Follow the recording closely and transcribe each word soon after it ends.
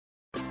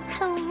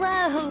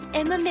Hello,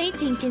 Emma Mae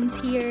Dinkins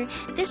here.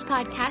 This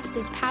podcast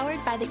is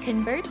powered by the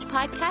Converge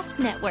Podcast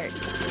Network.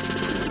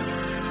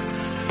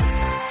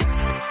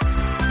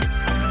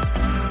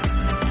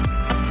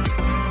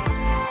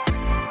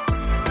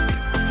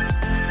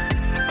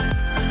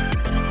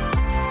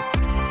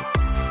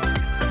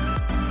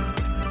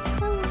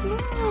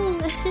 Hello,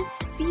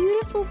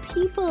 beautiful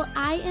people.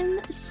 I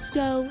am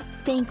so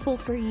thankful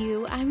for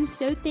you. I'm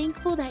so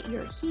thankful that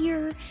you're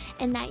here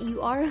and that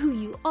you are who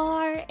you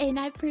are. And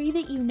I pray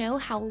that you know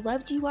how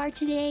loved you are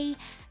today.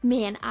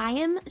 Man, I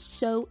am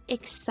so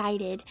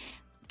excited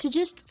to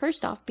just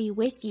first off be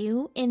with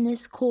you in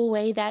this cool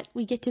way that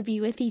we get to be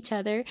with each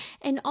other.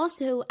 And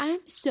also, I'm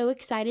so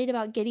excited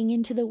about getting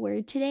into the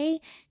Word today.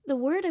 The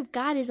Word of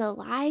God is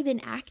alive and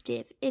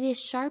active. It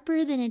is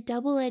sharper than a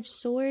double-edged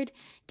sword,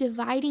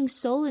 dividing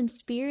soul and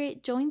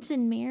spirit, joints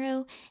and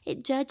marrow.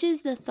 It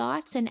judges the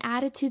thoughts and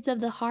attitudes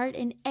of the heart,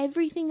 and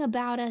everything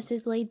about us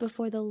is laid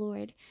before the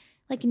Lord.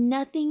 Like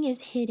nothing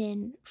is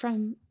hidden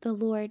from the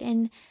Lord.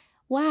 And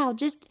wow,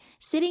 just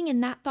sitting in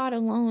that thought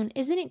alone,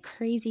 isn't it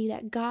crazy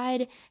that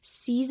God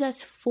sees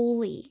us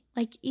fully?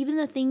 Like even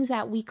the things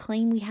that we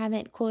claim we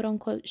haven't quote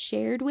unquote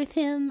shared with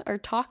him or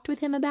talked with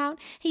him about,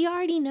 he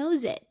already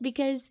knows it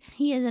because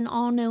he is an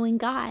all-knowing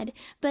God.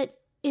 But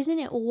isn't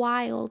it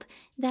wild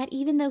that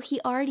even though he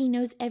already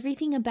knows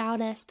everything about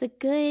us, the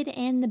good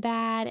and the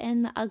bad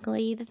and the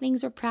ugly, the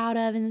things we're proud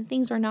of and the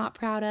things we're not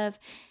proud of,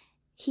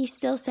 he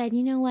still said,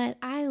 you know what?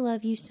 I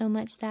love you so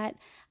much that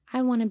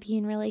I want to be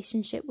in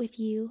relationship with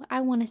you. I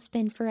want to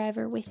spend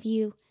forever with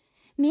you.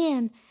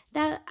 Man,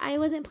 that I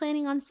wasn't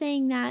planning on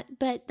saying that,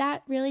 but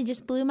that really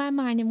just blew my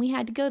mind and we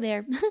had to go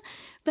there.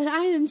 But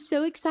I am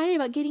so excited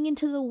about getting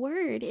into the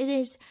Word. It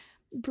is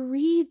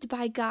breathed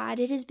by God.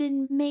 It has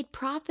been made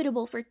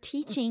profitable for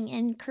teaching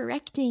and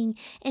correcting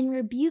and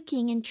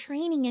rebuking and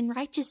training in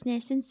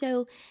righteousness. And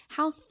so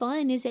how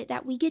fun is it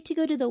that we get to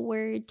go to the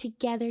Word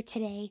together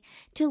today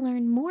to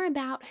learn more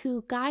about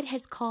who God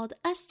has called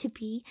us to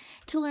be,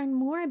 to learn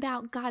more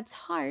about God's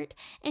heart,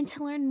 and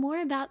to learn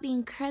more about the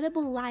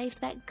incredible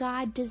life that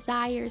God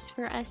desires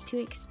for us to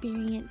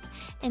experience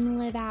and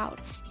live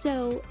out.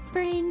 So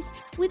friends,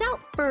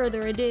 without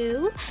further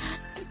ado,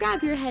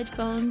 grab your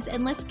headphones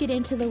and let's get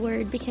into the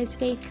Word, because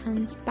faith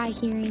comes by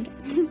hearing.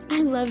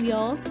 I love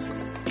y'all.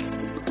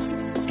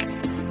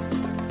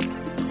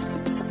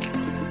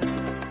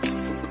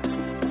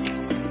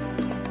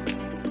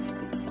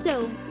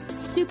 So,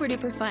 super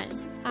duper fun.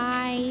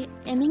 I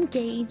am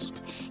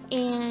engaged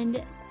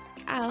and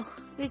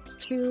it's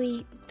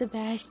truly the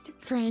best,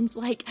 friends.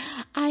 Like,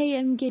 I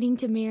am getting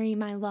to marry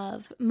my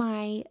love,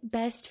 my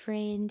best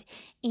friend,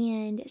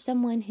 and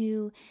someone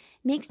who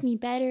makes me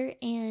better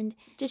and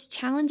just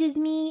challenges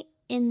me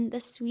in the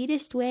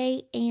sweetest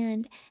way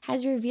and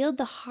has revealed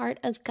the heart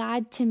of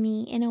God to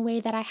me in a way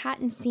that I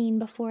hadn't seen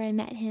before I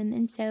met him.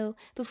 And so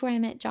before I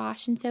met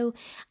Josh. And so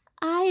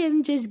I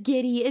am just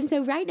giddy. And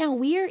so right now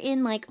we are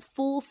in like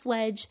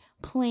full-fledged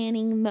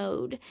planning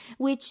mode,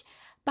 which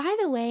by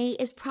the way,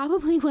 is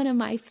probably one of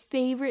my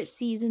favorite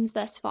seasons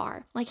thus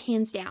far, like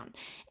hands down.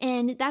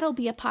 And that'll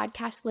be a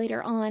podcast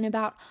later on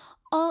about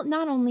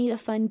not only the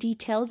fun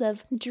details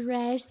of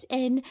dress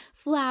and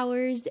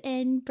flowers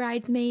and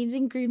bridesmaids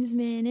and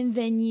groomsmen and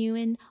venue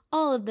and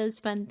all of those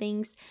fun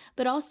things,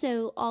 but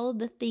also all of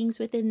the things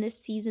within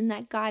this season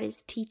that God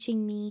is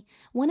teaching me.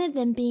 One of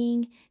them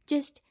being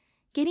just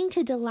getting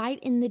to delight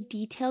in the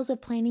details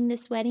of planning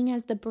this wedding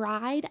as the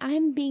bride.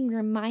 I'm being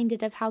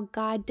reminded of how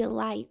God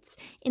delights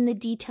in the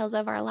details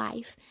of our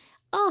life.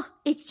 Oh,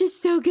 it's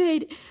just so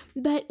good.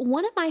 But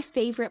one of my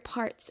favorite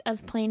parts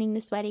of planning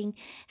this wedding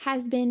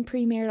has been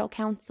premarital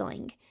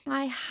counseling.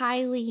 I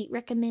highly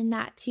recommend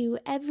that to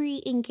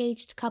every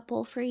engaged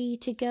couple, for you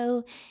to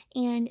go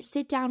and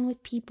sit down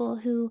with people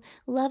who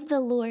love the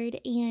Lord,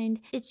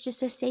 and it's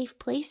just a safe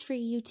place for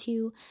you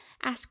to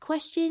ask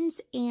questions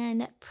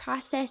and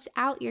process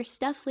out your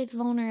stuff with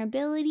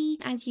vulnerability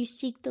as you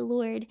seek the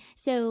Lord.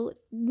 So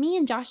me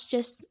and Josh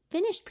just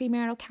finished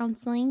premarital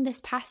counseling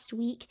this past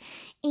week,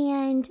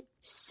 and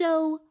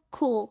so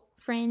cool,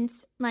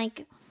 friends.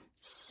 Like,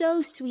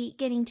 so sweet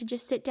getting to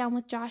just sit down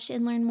with Josh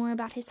and learn more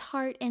about his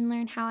heart and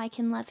learn how I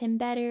can love him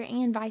better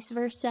and vice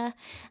versa.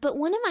 But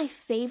one of my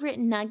favorite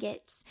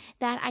nuggets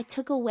that I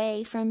took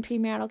away from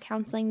premarital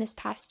counseling this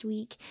past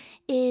week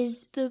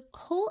is the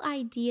whole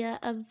idea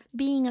of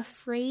being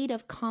afraid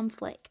of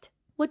conflict.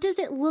 What does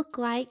it look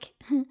like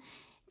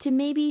to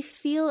maybe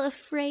feel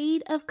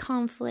afraid of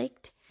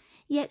conflict,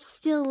 yet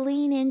still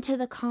lean into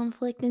the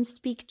conflict and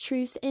speak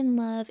truth in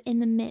love in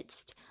the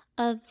midst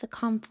of the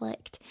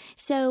conflict?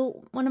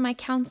 So one of my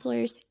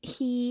counselors,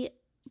 he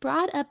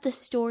brought up the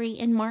story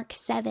in Mark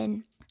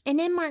 7.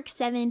 And in Mark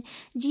 7,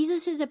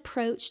 Jesus is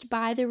approached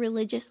by the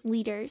religious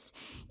leaders.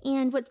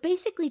 And what's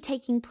basically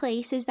taking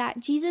place is that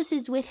Jesus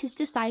is with his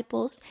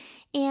disciples,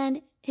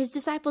 and his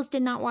disciples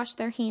did not wash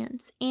their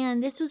hands.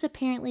 And this was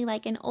apparently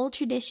like an old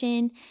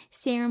tradition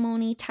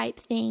ceremony type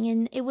thing,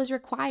 and it was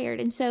required.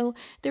 And so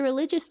the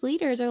religious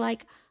leaders are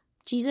like,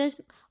 Jesus,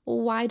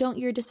 why don't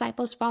your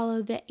disciples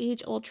follow the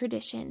age-old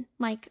tradition?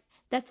 Like,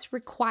 that's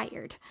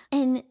required.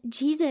 And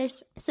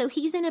Jesus, so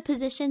he's in a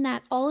position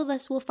that all of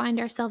us will find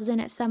ourselves in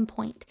at some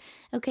point.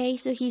 Okay,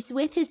 so he's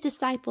with his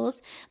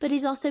disciples, but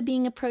he's also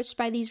being approached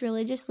by these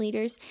religious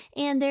leaders,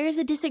 and there is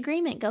a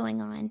disagreement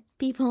going on.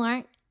 People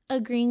aren't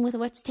agreeing with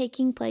what's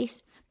taking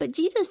place. But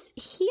Jesus,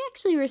 he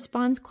actually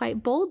responds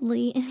quite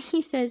boldly, and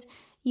he says,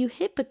 "You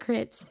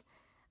hypocrites,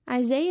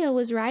 Isaiah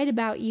was right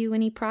about you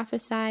when he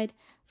prophesied,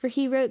 for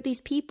he wrote,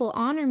 'These people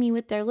honor me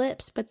with their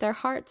lips, but their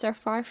hearts are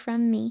far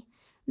from me.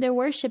 Their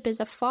worship is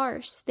a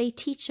farce. They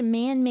teach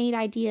man-made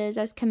ideas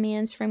as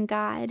commands from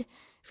God,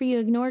 for you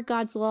ignore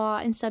God's law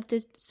and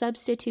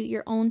substitute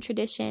your own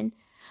tradition.'"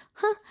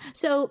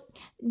 So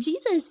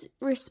Jesus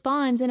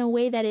responds in a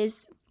way that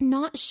is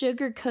not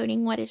sugarcoating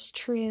what is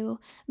true,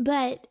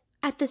 but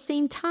at the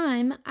same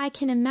time, I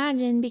can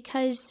imagine,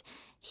 because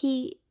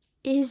he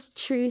is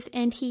truth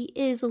and he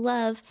is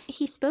love,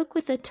 he spoke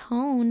with a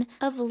tone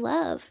of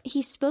love.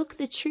 He spoke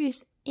the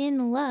truth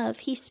in love.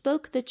 He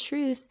spoke the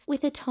truth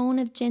with a tone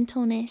of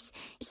gentleness.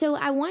 So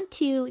I want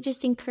to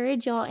just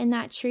encourage y'all in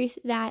that truth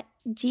that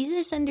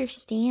Jesus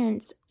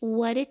understands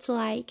what it's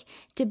like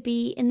to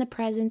be in the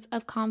presence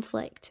of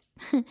conflict.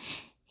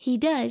 He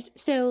does.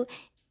 So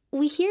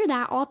we hear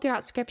that all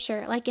throughout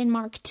Scripture, like in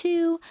Mark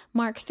 2,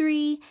 Mark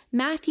 3,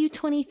 Matthew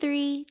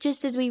 23,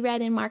 just as we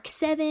read in Mark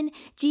 7,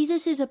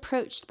 Jesus is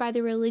approached by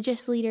the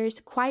religious leaders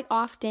quite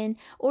often,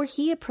 or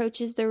he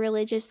approaches the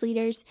religious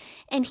leaders,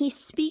 and he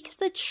speaks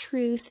the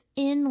truth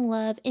in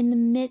love in the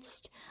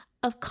midst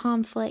of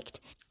conflict.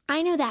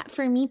 I know that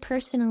for me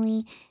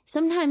personally,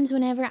 sometimes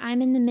whenever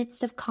I'm in the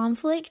midst of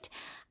conflict,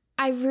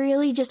 I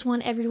really just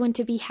want everyone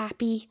to be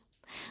happy.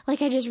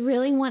 Like, I just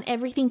really want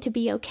everything to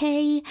be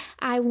okay.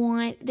 I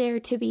want there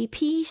to be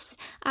peace.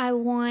 I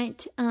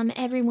want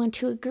everyone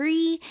to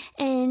agree.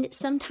 And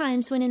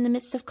sometimes when in the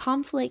midst of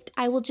conflict,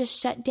 I will just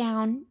shut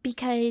down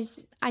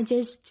because I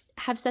just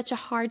have such a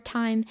hard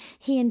time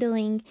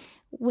handling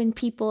when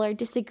people are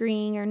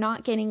disagreeing or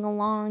not getting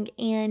along.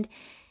 And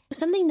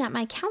something that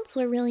my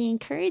counselor really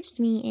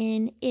encouraged me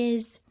in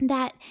is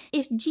that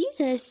if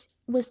Jesus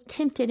was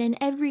tempted in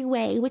every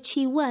way, which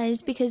he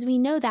was, because we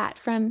know that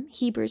from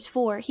Hebrews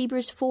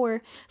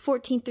 4,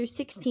 14 through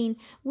 16,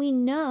 we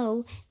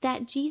know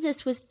that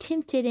Jesus was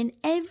tempted in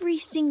every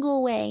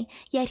single way,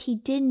 yet he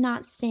did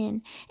not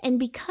sin. And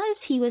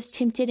because he was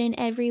tempted in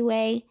every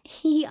way,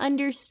 he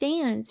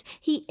understands.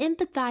 He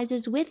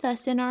empathizes with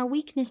us in our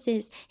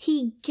weaknesses.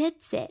 He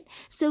gets it.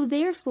 So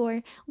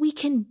therefore, we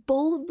can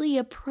boldly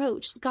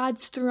approach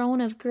God's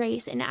throne of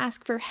grace and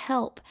ask for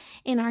help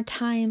in our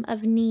time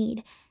of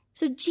need.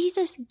 So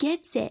Jesus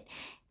gets it.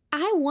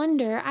 I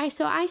wonder, I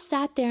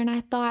sat there and I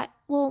thought,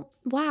 well,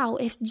 wow,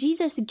 if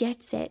Jesus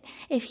gets it,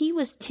 if he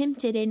was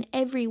tempted in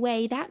every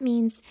way, that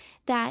means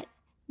that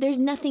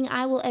there's nothing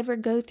I will ever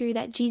go through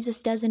that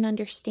Jesus doesn't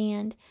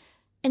understand.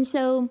 And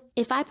so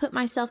if I put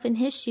myself in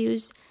his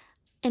shoes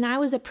and I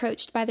was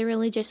approached by the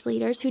religious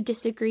leaders who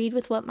disagreed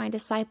with what my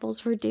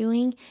disciples were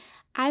doing,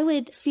 I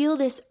would feel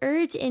this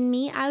urge in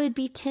me. I would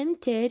be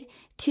tempted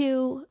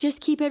to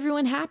just keep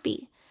everyone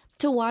happy,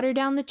 to water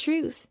down the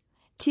truth,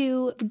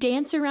 to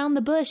dance around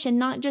the bush and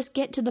not just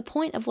get to the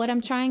point of what I'm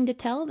trying to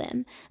tell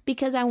them,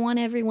 because I want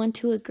everyone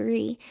to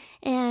agree.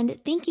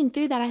 And thinking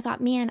through that, I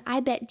thought, man, I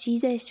bet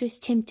Jesus was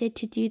tempted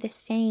to do the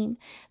same.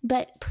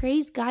 But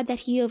praise God that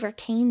he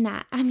overcame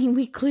that. I mean,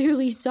 we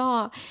clearly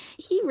saw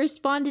he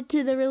responded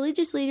to the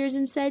religious leaders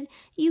and said,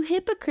 "You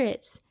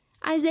hypocrites.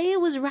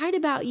 Isaiah was right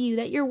about you,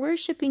 that you're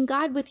worshiping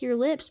God with your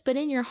lips, but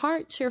in your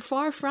hearts you're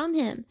far from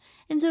him."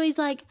 And so he's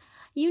like,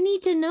 you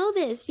need to know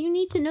this. You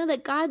need to know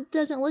that God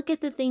doesn't look at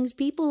the things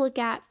people look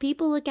at.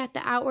 People look at the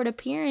outward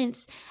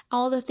appearance,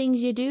 all the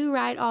things you do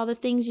right, all the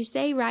things you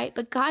say right,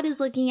 but God is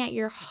looking at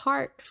your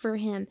heart for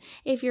him.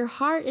 If your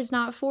heart is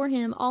not for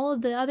him, all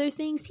of the other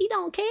things, he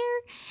don't care.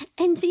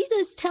 And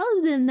Jesus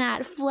tells them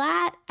that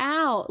flat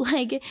out,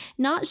 like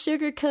not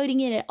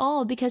sugarcoating it at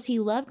all, because he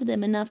loved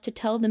them enough to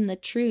tell them the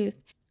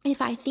truth. If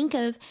I think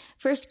of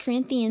 1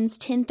 Corinthians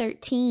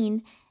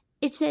 10:13,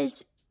 it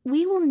says,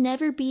 we will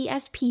never be,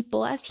 as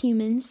people, as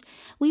humans,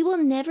 we will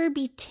never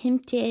be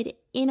tempted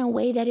in a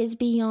way that is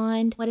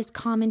beyond what is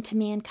common to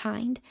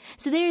mankind.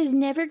 So there is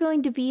never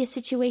going to be a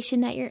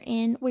situation that you're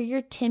in where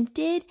you're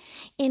tempted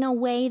in a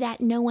way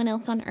that no one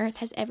else on earth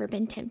has ever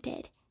been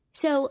tempted.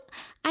 So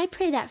I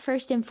pray that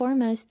first and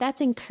foremost,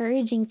 that's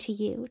encouraging to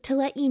you, to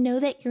let you know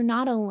that you're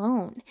not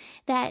alone,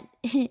 that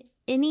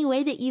any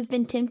way that you've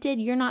been tempted,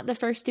 you're not the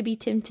first to be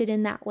tempted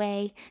in that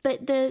way.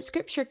 But the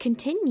scripture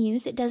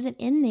continues, it doesn't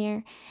end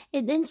there.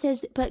 It then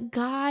says, but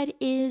God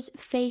is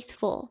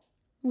faithful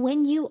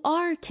when you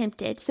are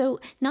tempted.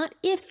 So not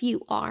if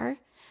you are,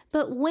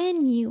 but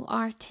when you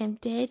are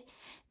tempted,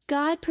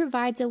 God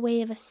provides a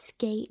way of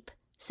escape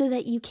so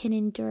that you can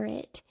endure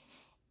it.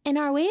 And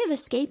our way of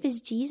escape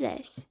is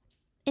Jesus.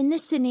 In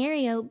this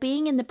scenario,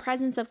 being in the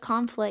presence of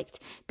conflict,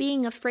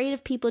 being afraid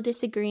of people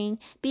disagreeing,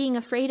 being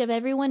afraid of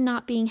everyone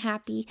not being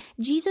happy,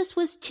 Jesus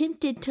was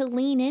tempted to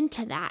lean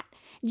into that.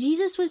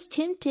 Jesus was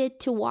tempted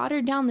to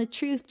water down the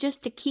truth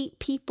just to keep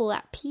people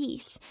at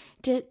peace,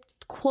 to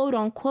quote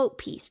unquote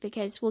peace,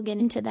 because we'll get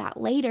into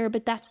that later,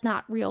 but that's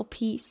not real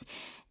peace.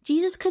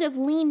 Jesus could have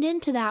leaned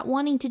into that,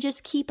 wanting to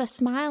just keep a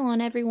smile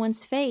on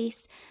everyone's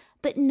face.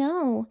 But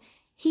no,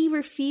 he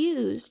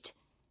refused.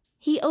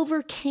 He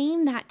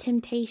overcame that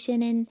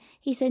temptation and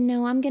he said,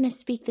 no, I'm going to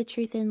speak the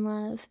truth in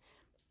love.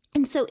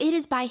 And so it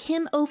is by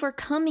him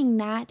overcoming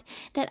that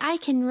I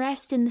can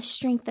rest in the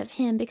strength of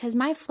him, because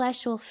my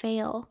flesh will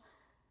fail.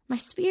 My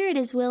spirit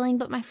is willing,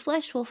 but my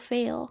flesh will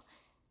fail.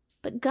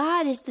 But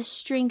God is the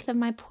strength of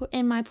my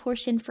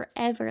portion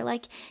forever.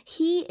 Like,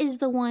 he is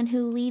the one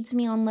who leads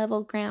me on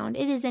level ground.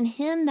 It is in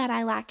him that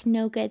I lack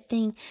no good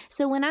thing.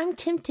 So when I'm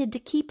tempted to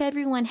keep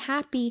everyone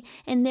happy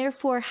and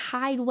therefore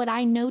hide what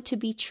I know to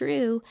be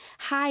true,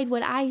 hide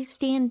what I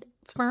stand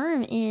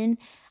firm in,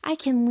 I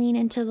can lean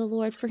into the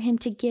Lord for him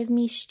to give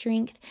me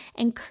strength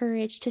and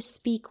courage to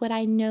speak what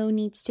I know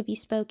needs to be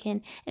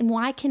spoken. And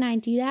why can I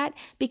do that?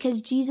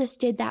 Because Jesus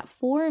did that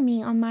for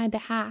me on my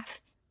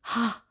behalf.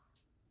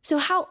 So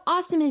how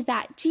awesome is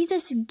that?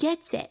 Jesus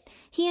gets it.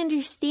 He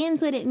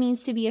understands what it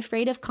means to be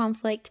afraid of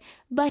conflict,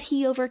 but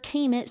he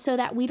overcame it so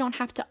that we don't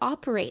have to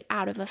operate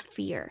out of a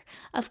fear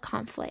of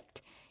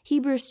conflict.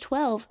 Hebrews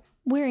 12,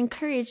 we're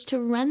encouraged to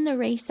run the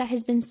race that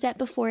has been set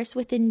before us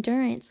with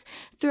endurance,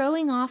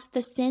 throwing off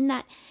the sin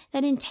that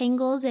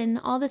entangles and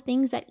all the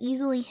things that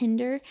easily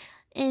hinder,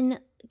 and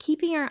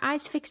keeping our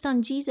eyes fixed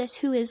on Jesus,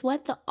 who is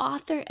what? The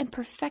author and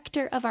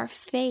perfecter of our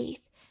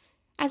faith.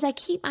 As I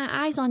keep my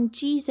eyes on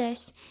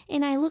Jesus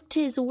and I look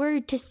to his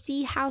word to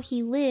see how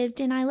he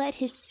lived, and I let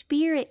his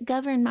spirit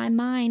govern my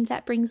mind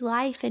that brings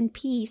life and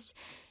peace,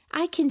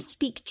 I can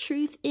speak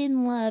truth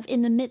in love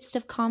in the midst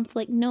of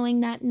conflict, knowing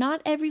that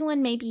not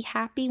everyone may be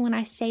happy when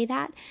I say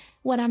that,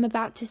 what I'm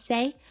about to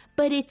say,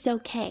 but it's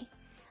okay.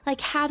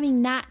 Like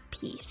having that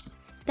peace,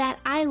 that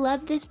I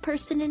love this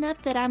person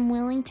enough that I'm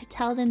willing to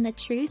tell them the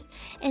truth,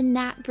 and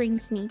that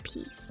brings me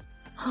peace.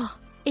 Oh,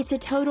 it's a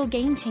total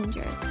game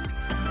changer.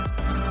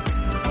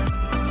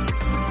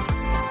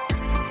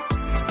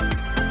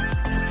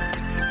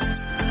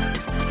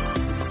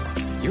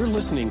 You're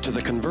listening to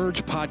the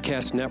Converge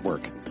Podcast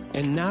Network.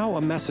 And now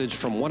a message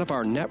from one of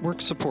our network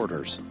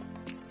supporters.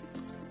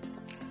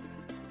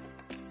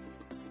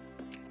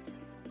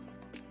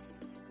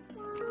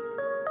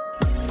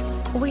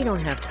 We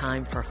don't have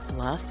time for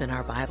fluff in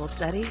our Bible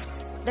studies.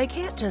 They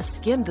can't just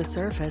skim the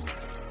surface.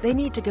 They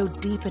need to go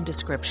deep into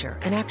Scripture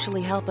and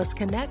actually help us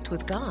connect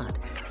with God.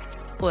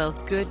 Well,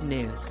 good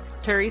news.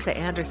 Teresa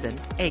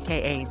Anderson,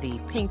 a.k.a. the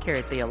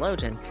pink-haired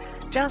theologian,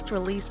 just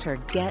released her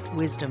Get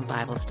Wisdom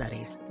Bible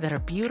studies that are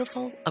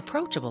beautiful,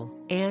 approachable,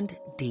 and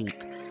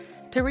deep.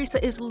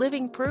 Teresa is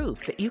living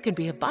proof that you can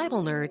be a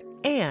Bible nerd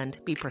and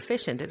be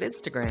proficient at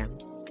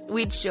Instagram.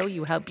 We'd show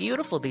you how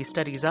beautiful these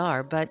studies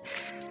are, but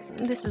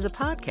this is a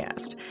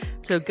podcast.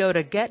 So go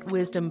to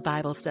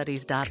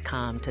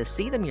GetWisdomBibleStudies.com to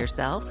see them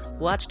yourself,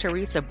 watch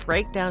Teresa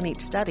break down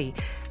each study,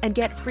 and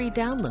get free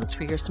downloads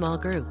for your small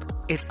group.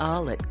 It's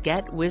all at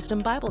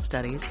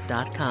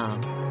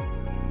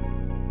GetWisdomBibleStudies.com.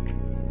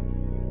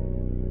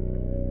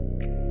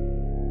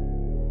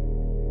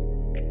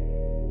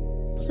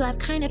 So I've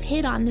kind of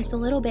hit on this a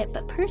little bit,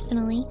 but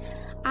personally,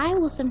 I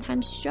will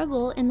sometimes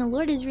struggle, and the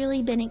Lord has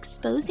really been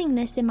exposing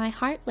this in my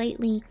heart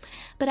lately,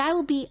 but I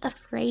will be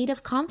afraid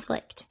of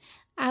conflict.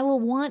 I will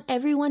want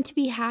everyone to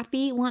be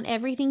happy, want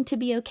everything to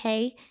be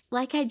okay.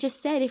 Like I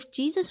just said, if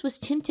Jesus was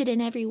tempted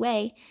in every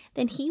way,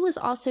 then he was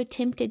also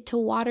tempted to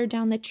water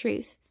down the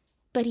truth,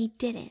 but he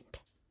didn't.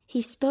 He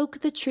spoke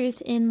the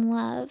truth in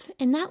love,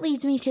 and that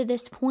leads me to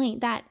this point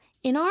that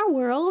in our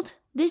world,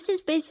 this is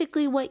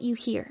basically what you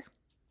hear.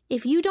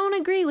 If you don't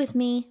agree with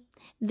me,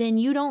 then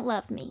you don't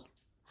love me.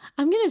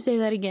 I'm going to say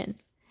that again.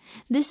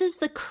 This is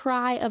the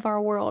cry of our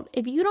world.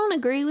 If you don't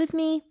agree with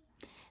me,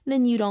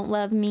 then you don't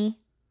love me.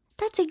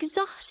 That's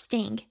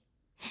exhausting.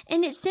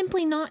 And it's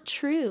simply not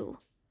true.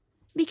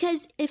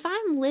 Because if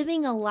I'm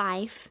living a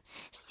life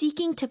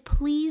seeking to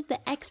please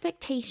the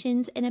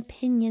expectations and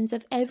opinions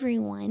of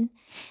everyone,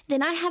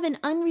 then I have an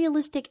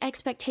unrealistic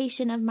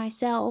expectation of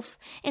myself,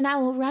 and I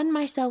will run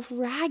myself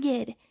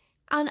ragged.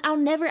 I'll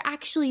never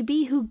actually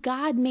be who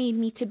God made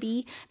me to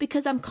be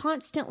because I'm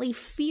constantly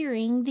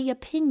fearing the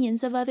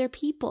opinions of other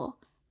people.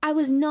 I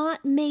was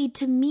not made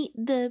to meet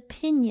the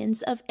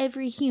opinions of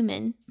every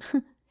human.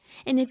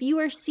 And if you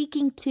are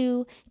seeking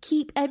to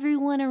keep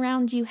everyone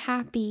around you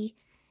happy,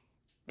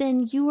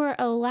 then you are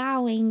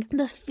allowing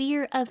the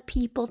fear of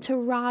people to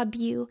rob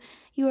you.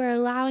 You are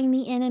allowing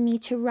the enemy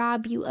to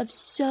rob you of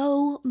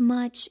so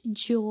much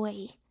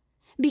joy.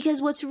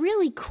 Because what's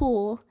really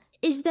cool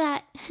is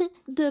that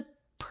the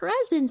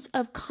presence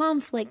of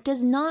conflict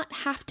does not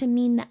have to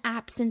mean the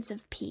absence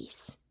of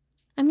peace.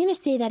 I'm going to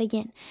say that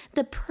again.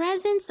 The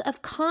presence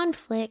of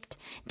conflict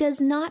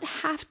does not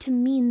have to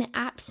mean the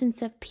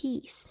absence of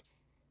peace.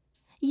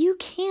 You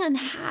can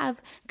have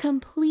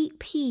complete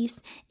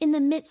peace in the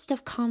midst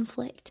of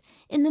conflict,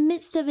 in the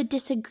midst of a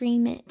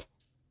disagreement.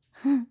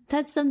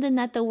 That's something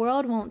that the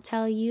world won't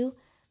tell you.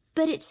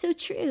 But it's so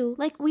true.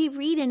 Like we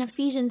read in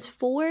Ephesians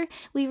 4,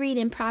 we read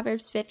in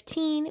Proverbs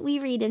 15, we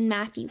read in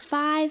Matthew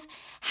 5,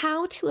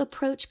 how to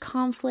approach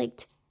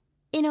conflict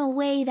in a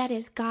way that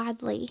is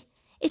godly.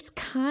 It's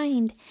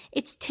kind,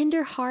 it's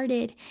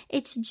tender-hearted,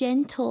 it's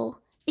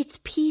gentle, it's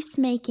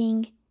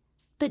peacemaking.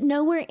 But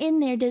nowhere in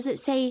there does it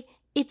say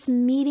it's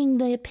meeting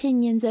the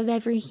opinions of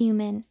every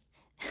human.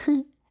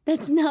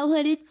 That's not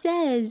what it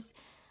says.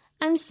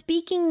 I'm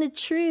speaking the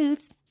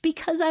truth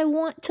because I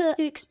want to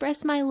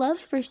express my love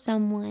for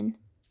someone.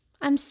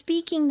 I'm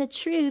speaking the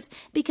truth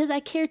because I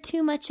care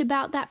too much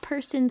about that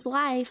person's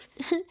life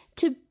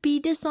to be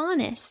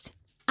dishonest.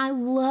 I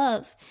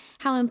love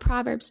how in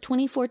Proverbs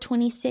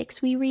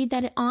 24:26 we read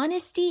that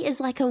honesty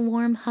is like a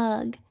warm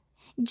hug.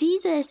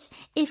 Jesus,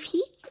 if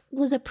he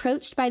was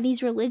approached by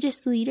these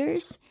religious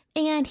leaders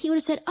and he would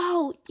have said,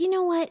 "Oh, you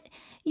know what?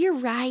 You're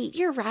right.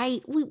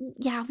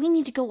 We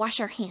need to go wash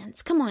our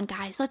hands. Come on,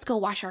 guys, let's go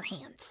wash our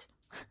hands."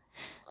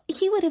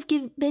 He would have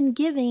been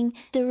giving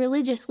the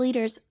religious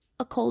leaders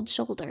a cold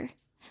shoulder.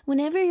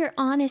 Whenever you're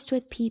honest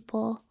with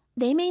people,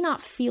 they may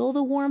not feel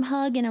the warm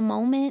hug in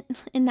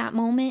that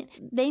moment.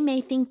 They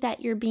may think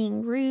that you're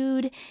being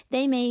rude.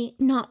 They may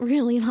not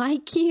really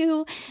like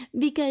you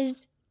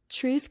because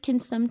truth can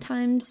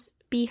sometimes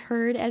be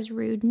heard as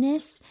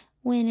rudeness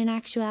when in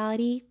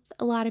actuality,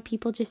 a lot of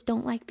people just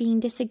don't like being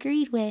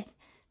disagreed with.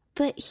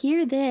 But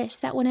hear this,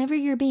 that whenever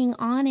you're being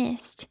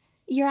honest,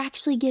 you're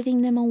actually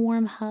giving them a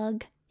warm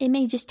hug. It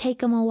may just take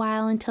them a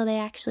while until they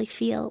actually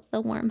feel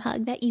the warm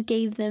hug that you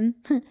gave them.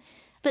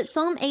 But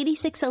Psalm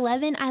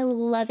 86:11, I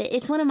love it.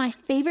 It's one of my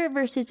favorite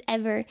verses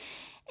ever.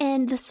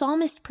 And the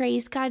psalmist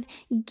prays, "God,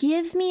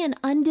 give me an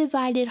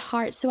undivided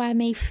heart so I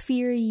may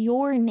fear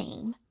your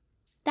name."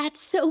 That's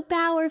so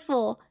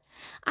powerful.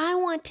 I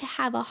want to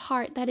have a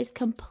heart that is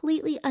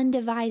completely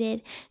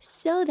undivided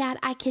so that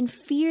I can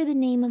fear the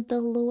name of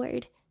the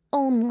Lord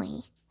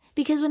only.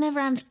 Because whenever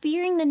I'm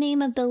fearing the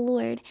name of the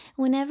Lord,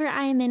 whenever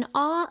I am in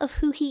awe of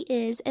who he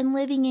is and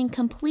living in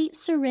complete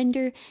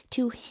surrender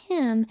to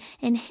him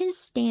and his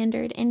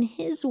standard and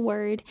his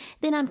word,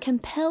 then I'm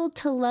compelled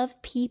to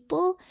love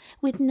people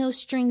with no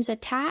strings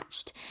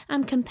attached.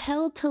 I'm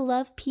compelled to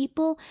love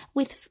people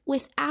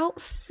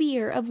without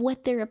fear of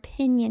what their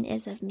opinion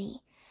is of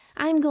me.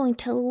 I'm going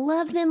to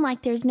love them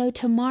like there's no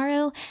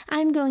tomorrow.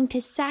 I'm going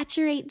to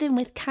saturate them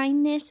with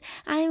kindness.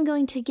 I'm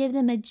going to give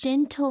them a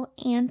gentle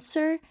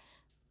answer.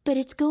 But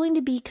it's going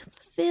to be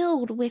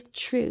filled with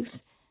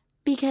truth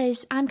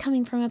because I'm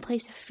coming from a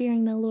place of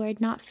fearing the Lord,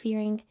 not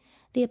fearing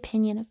the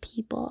opinion of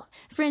people.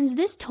 Friends,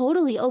 this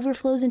totally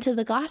overflows into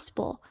the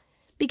gospel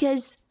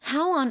because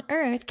how on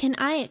earth can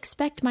I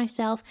expect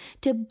myself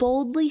to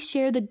boldly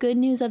share the good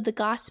news of the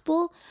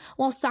gospel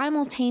while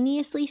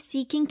simultaneously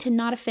seeking to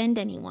not offend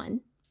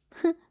anyone?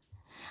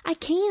 I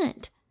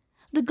can't.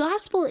 The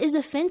gospel is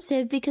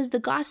offensive because the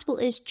gospel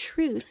is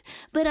truth,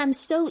 but I'm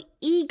so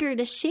eager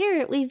to share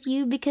it with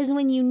you because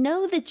when you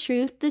know the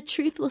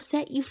truth will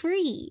set you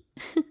free.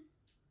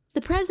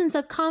 The presence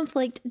of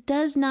conflict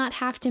does not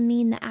have to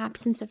mean the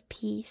absence of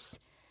peace,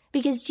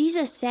 because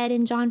Jesus said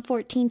in John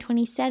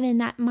 14:27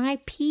 that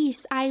my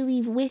peace I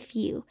leave with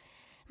you,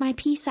 my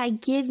peace I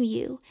give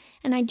you,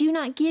 and I do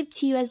not give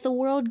to you as the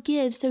world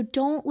gives, so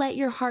don't let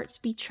your hearts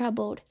be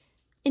troubled.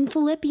 In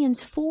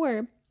Philippians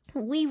 4,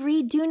 we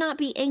read, "Do not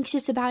be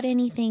anxious about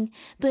anything,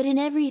 but in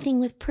everything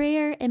with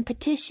prayer and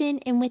petition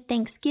and with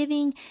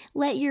thanksgiving,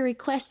 let your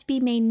requests be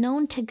made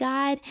known to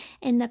God,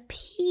 and the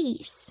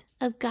peace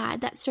of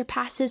God that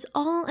surpasses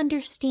all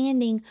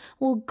understanding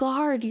will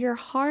guard your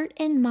heart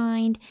and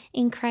mind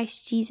in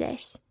Christ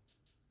Jesus."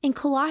 In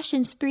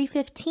Colossians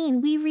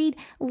 3:15, we read,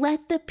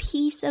 "Let the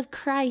peace of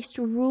Christ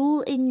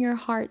rule in your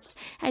hearts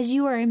as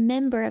you are a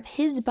member of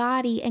his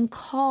body and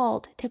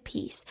called to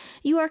peace."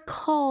 You are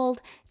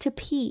called to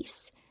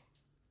peace.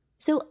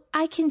 So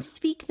I can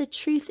speak the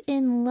truth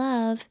in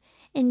love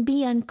and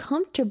be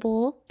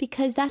uncomfortable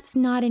because that's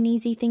not an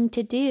easy thing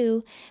to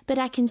do, but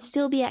I can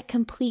still be at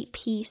complete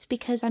peace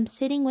because I'm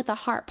sitting with a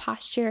heart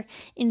posture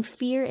in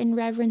fear and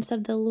reverence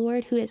of the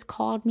Lord who has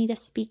called me to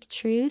speak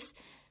truth.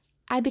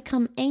 I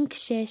become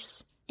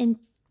anxious and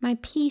my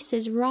peace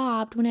is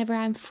robbed whenever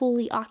I'm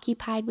fully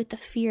occupied with the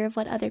fear of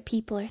what other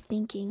people are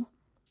thinking.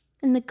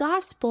 And the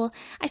gospel,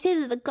 I say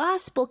that the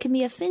gospel can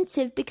be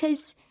offensive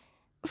because,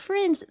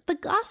 friends, the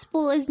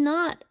gospel is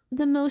not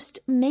the most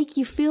make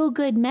you feel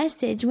good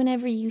message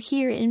whenever you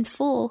hear it in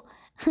full.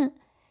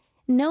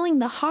 Knowing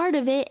the heart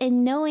of it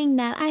and knowing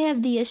that I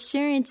have the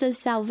assurance of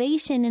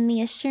salvation and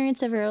the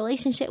assurance of a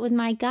relationship with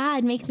my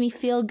God makes me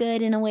feel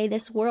good in a way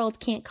this world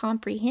can't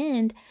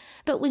comprehend.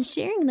 But when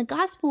sharing the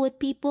gospel with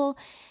people,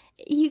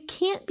 you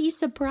can't be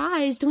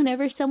surprised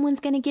whenever someone's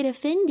going to get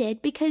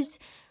offended because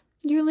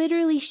you're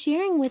literally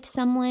sharing with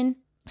someone,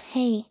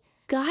 hey,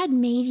 God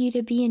made you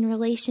to be in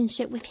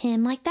relationship with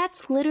him. Like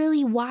that's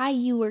literally why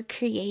you were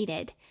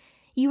created.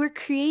 You were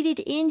created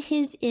in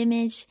his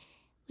image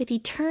with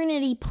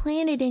eternity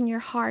planted in your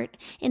heart,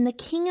 and the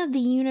King of the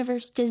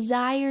universe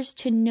desires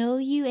to know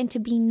you and to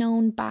be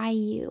known by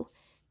you.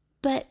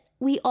 But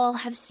we all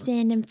have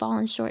sinned and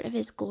fallen short of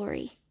his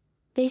glory.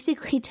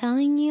 Basically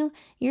telling you,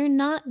 you're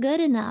not good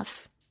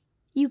enough.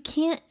 You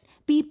can't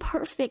be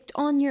perfect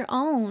on your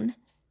own.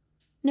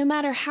 No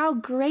matter how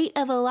great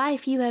of a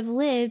life you have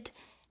lived,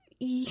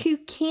 you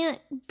can't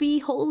be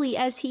holy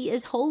as he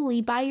is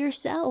holy by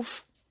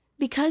yourself.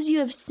 Because you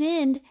have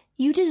sinned,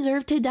 you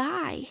deserve to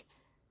die.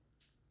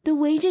 The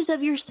wages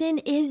of your sin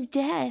is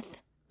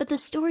death. But the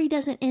story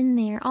doesn't end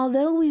there.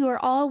 Although we were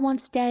all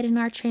once dead in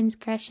our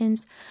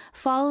transgressions,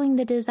 following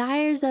the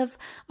desires of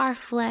our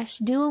flesh,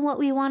 doing what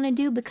we want to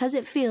do because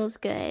it feels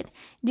good,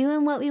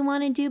 doing what we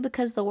want to do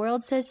because the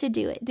world says to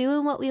do it,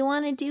 doing what we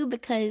want to do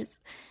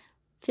because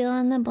fill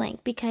in the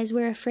blank, because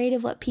we're afraid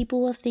of what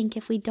people will think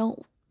if we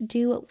don't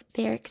do what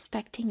they're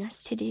expecting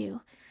us to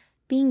do.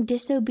 Being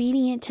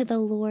disobedient to the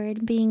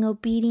Lord, being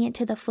obedient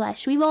to the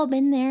flesh. We've all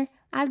been there.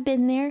 I've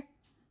been there.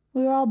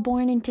 We were all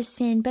born into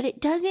sin, but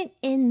it doesn't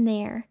end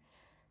there,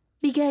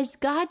 because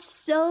God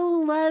so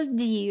loved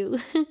you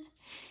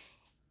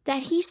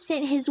that he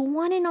sent his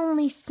one and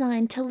only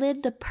son to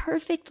live the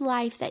perfect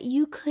life that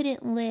you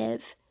couldn't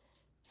live.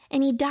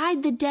 And he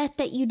died the death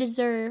that you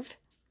deserve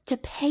to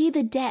pay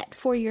the debt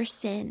for your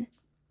sin.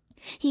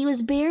 He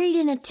was buried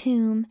in a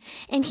tomb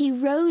and he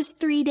rose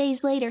 3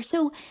 days later.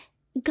 So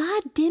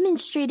God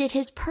demonstrated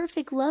his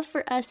perfect love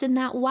for us in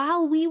that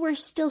while we were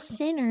still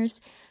sinners,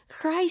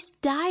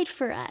 Christ died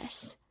for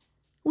us.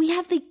 We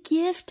have the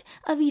gift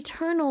of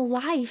eternal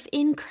life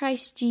in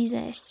Christ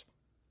Jesus.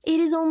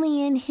 It is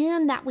only in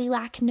him that we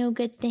lack no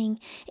good thing.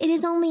 It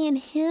is only in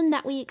him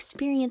that we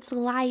experience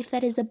life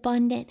that is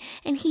abundant.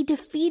 And he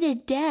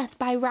defeated death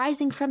by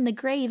rising from the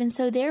grave. And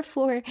so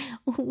therefore,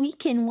 we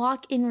can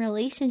walk in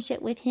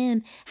relationship with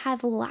him,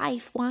 have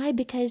life. Why?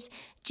 Because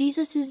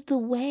Jesus is the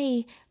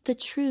way, the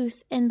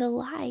truth, and the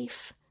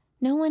life.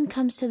 No one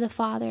comes to the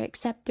Father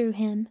except through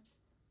him.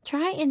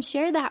 Try and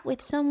share that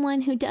with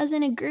someone who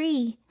doesn't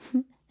agree.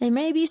 There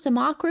may be some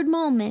awkward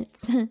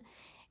moments.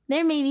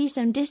 There may be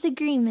some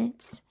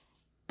disagreements.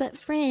 But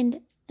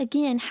friend,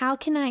 again, how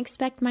can I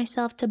expect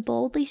myself to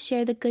boldly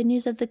share the good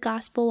news of the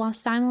gospel while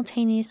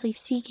simultaneously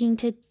seeking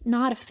to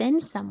not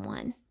offend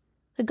someone?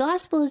 The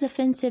gospel is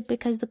offensive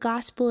because the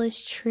gospel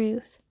is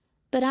truth.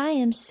 But I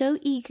am so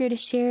eager to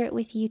share it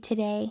with you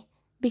today,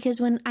 because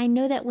when I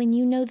know that when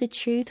you know the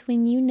truth,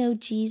 when you know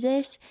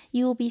Jesus,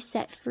 you will be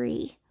set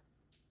free.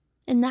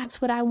 And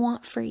that's what I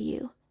want for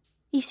you.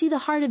 You see the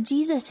heart of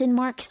Jesus in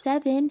Mark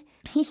 7.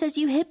 He says,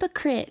 "You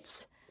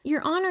hypocrites,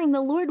 you're honoring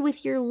the Lord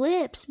with your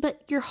lips,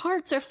 but your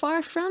hearts are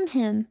far from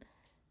him."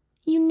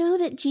 You know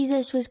that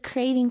Jesus was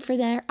craving for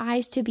their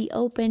eyes to be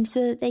opened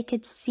so that they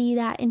could see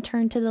that and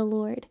turn to the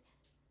Lord.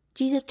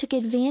 Jesus took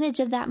advantage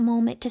of that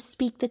moment to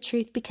speak the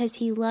truth because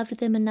he loved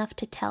them enough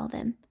to tell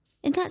them.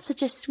 Isn't that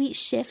such a sweet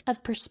shift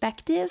of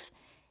perspective?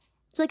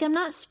 It's like I'm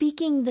not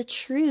speaking the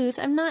truth.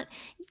 I'm not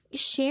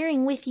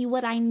sharing with you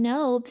what I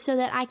know so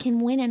that I can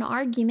win an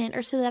argument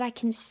or so that I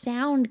can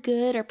sound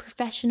good or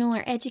professional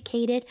or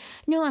educated.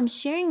 No, I'm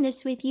sharing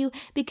this with you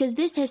because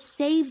this has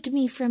saved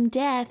me from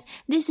death.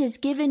 This has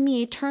given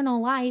me eternal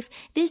life.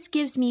 This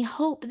gives me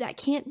hope that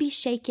can't be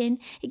shaken.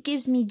 It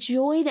gives me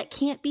joy that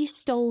can't be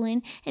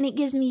stolen. And it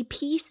gives me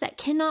peace that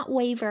cannot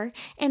waver.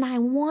 And I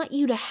want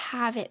you to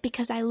have it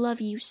because I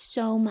love you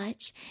so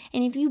much.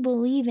 And if you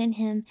believe in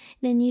him,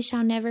 then you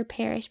shall never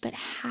perish but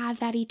have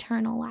that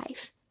eternal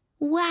life.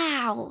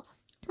 Wow.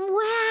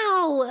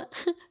 Wow.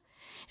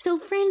 So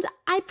friends,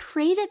 I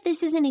pray that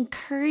this is an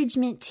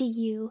encouragement to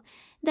you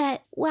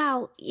that,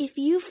 wow, if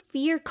you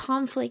fear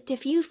conflict,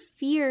 if you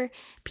fear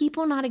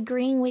people not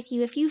agreeing with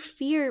you, if you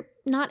fear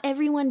not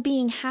everyone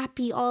being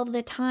happy all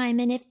the time,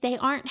 and if they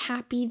aren't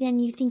happy,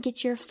 then you think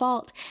it's your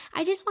fault.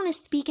 I just want to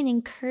speak an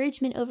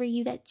encouragement over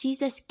you that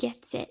Jesus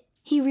gets it.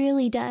 He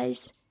really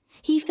does.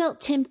 He felt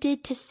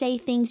tempted to say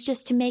things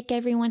just to make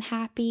everyone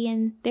happy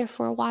and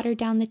therefore water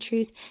down the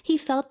truth. He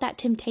felt that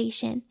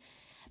temptation.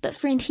 But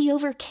friend, he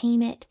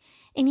overcame it.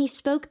 And he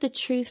spoke the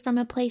truth from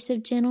a place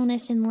of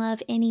gentleness and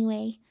love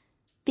anyway,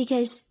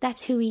 because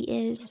that's who he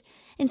is.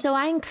 And so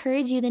I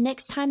encourage you the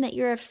next time that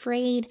you're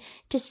afraid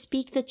to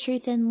speak the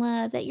truth in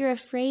love, that you're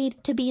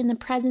afraid to be in the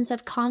presence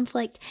of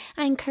conflict,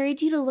 I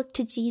encourage you to look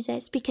to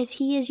Jesus because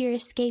he is your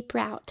escape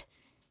route.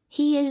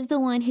 He is the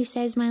one who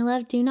says, "My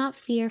love, do not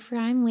fear, for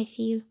I am with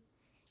you.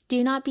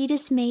 Do not be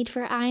dismayed,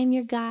 for I am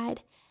your God.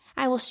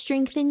 I will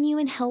strengthen you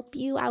and help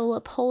you. I will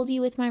uphold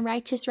you with my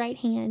righteous right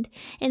hand.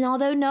 And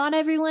although not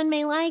everyone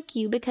may like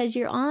you because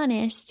you're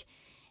honest,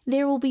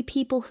 there will be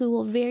people who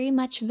will very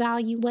much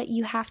value what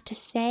you have to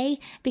say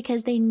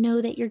because they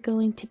know that you're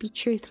going to be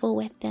truthful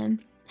with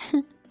them."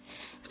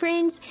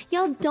 Friends,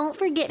 y'all don't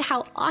forget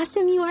how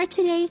awesome you are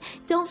today.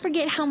 Don't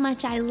forget how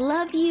much I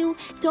love you.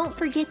 Don't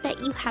forget that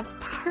you have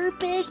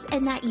purpose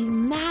and that you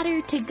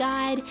matter to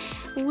God.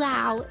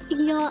 Wow,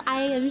 y'all,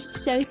 I am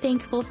so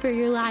thankful for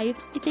your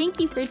life. Thank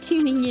you for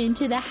tuning in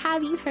to the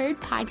Have You Heard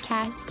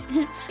podcast.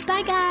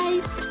 Bye,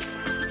 guys.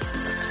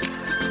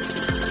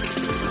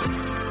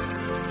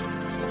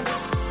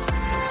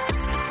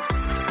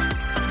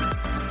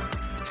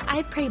 I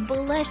I pray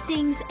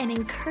blessings and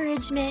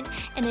encouragement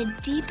and a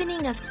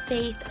deepening of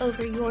faith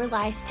over your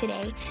life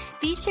today.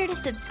 Be sure to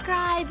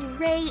subscribe,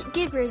 rate,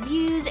 give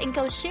reviews, and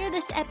go share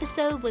this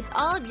episode with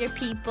all of your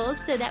people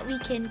so that we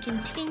can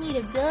continue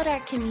to build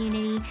our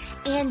community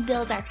and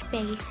build our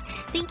faith.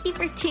 Thank you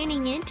for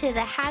tuning in to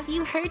the Have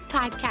You Heard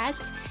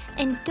podcast,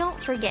 and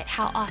don't forget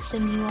how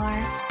awesome you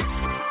are.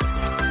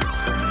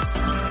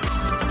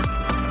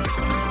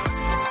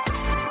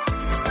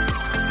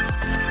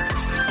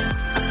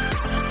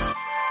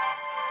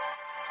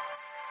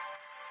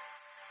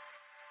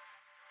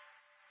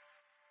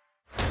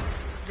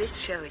 This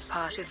show is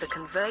part of the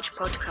Converge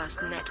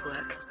Podcast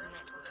Network.